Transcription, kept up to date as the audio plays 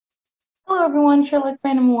Hello everyone,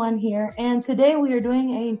 SherlockFan here, and today we are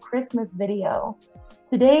doing a Christmas video.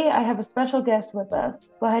 Today I have a special guest with us.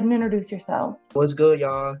 Go ahead and introduce yourself. What's good,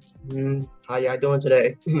 y'all? How y'all doing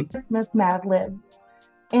today? Christmas Mab Libs.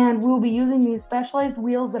 And we will be using these specialized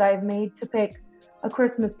wheels that I've made to pick a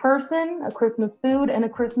Christmas person, a Christmas food, and a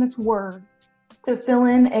Christmas word to fill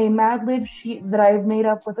in a Mad Lib sheet that I've made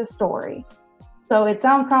up with a story. So it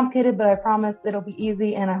sounds complicated, but I promise it'll be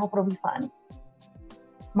easy and I hope it'll be fun.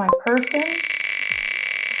 My person,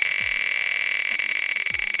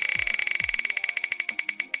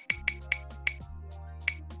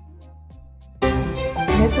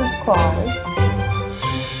 Mrs. Claus.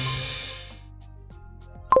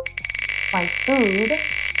 My food,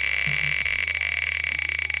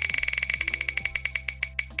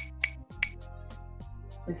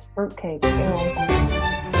 is fruitcake. I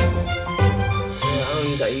don't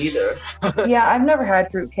eat that either. Yeah, I've never had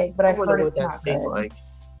fruitcake, but I've heard what it's that not tastes good. like.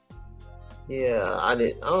 Yeah, I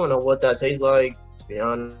don't know what that tastes like, to be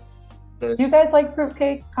honest. Do you guys like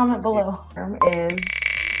fruitcake? Comment below. Is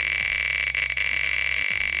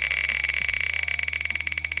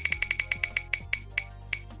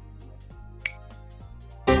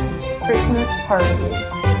Christmas party.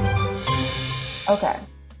 Okay.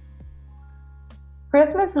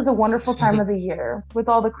 Christmas is a wonderful time of the year, with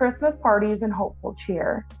all the Christmas parties and hopeful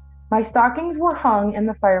cheer. My stockings were hung and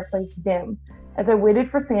the fireplace dim, as I waited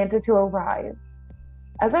for Santa to arrive.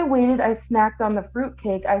 As I waited, I snacked on the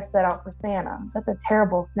fruitcake I set out for Santa. That's a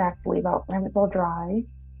terrible snack to leave out for him, it's all dry.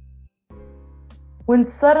 When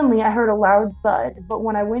suddenly I heard a loud thud, but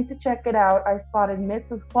when I went to check it out, I spotted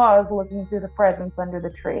Mrs. Claus looking through the presents under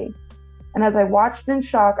the tree. And as I watched in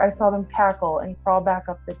shock, I saw them cackle and crawl back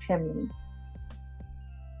up the chimney.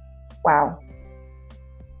 Wow.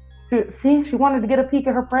 See, she wanted to get a peek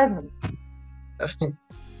at her present.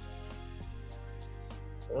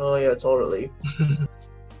 Oh yeah, totally.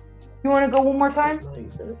 You want to go one more time?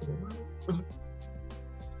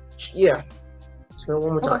 Yeah. Let's go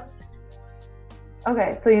one more time.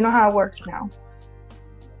 Okay, so you know how it works now.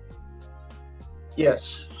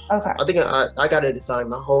 Yes. Okay. I think I got it this time.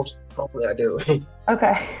 Hopefully I do.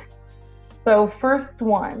 Okay. So first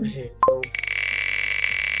one. Okay, so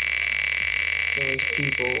there's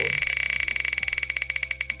people.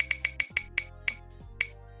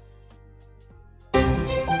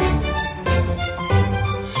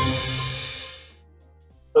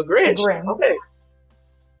 A Grinch. Grinch. Okay.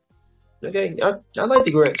 I like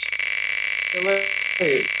the Grinch. I like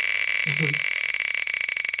it.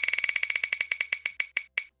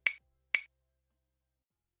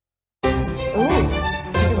 Ooh,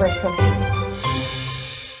 gingerbread cookie.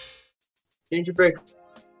 Gingerbread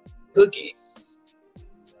cookies.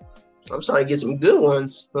 I'm trying to get some good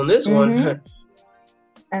ones on this one.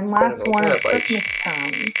 And last one is Christmas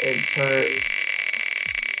time. In turn.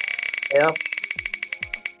 Yep.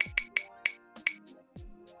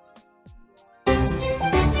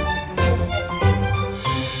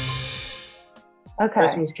 Okay.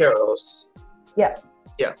 Christmas carols. Yep.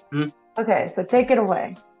 Yeah. Okay, so take it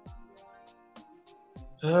away.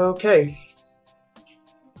 Okay.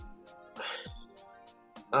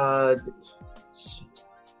 Shit.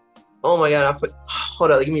 Oh my god,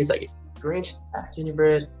 hold on, give me a second. Grinch,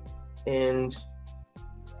 gingerbread, and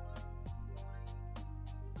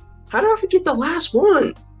how did I forget the last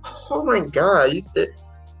one? Oh my god, you said,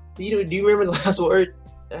 do you remember the last word?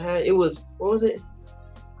 It was, what was it?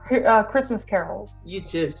 Christmas carols. You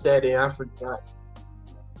just said it, I forgot.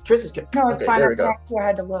 Christmas carols. No, it's okay, fine. there we go. I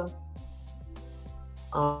had to look.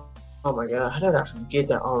 Oh my god, how did I forget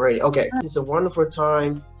that already? Okay, it's a wonderful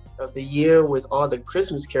time of the year with all the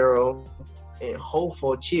Christmas carol and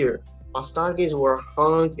hopeful cheer. Our stockings were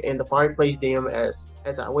hung in the fireplace dim as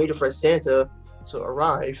I waited for Santa to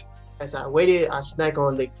arrive. As I waited, I snacked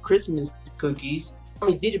on the Christmas cookies,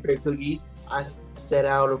 gingerbread cookies I set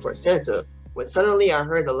out for Santa. When suddenly I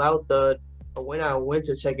heard a loud thud, but when I went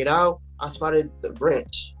to check it out, I spotted the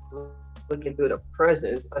Grinch looking through the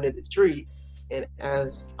presents under the tree. And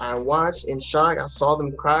as I watched in shock, I saw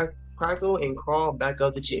them crackle and crawl back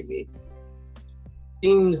up the chimney.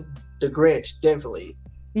 Seems the Grinch definitely.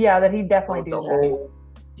 Yeah, that he definitely did that.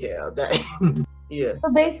 Yeah, that. Yeah.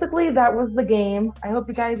 So basically, that was the game. I hope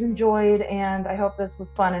you guys enjoyed, and I hope this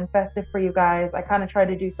was fun and festive for you guys. I kind of tried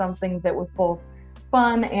to do something that was both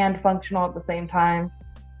fun and functional at the same time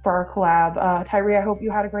for our collab. Tyrae, I hope you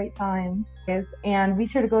had a great time. And be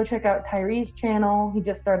sure to go check out Tyrae's channel. He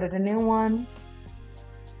just started a new one.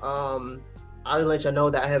 I'll let you know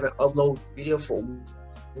that I haven't uploaded video for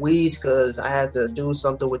weeks because I had to do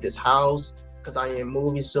something with this house. because I am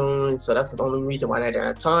moving soon, so that's the only reason why I didn't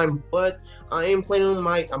have time. But I am planning on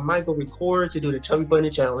I might go record to do the Chubby Bunny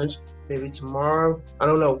Challenge, maybe tomorrow. I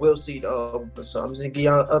don't know, we'll see though. So I'm just gonna give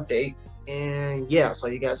y'all an update. And yeah, so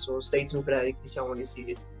you guys will stay tuned for that if y'all want to see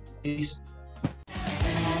it. Peace.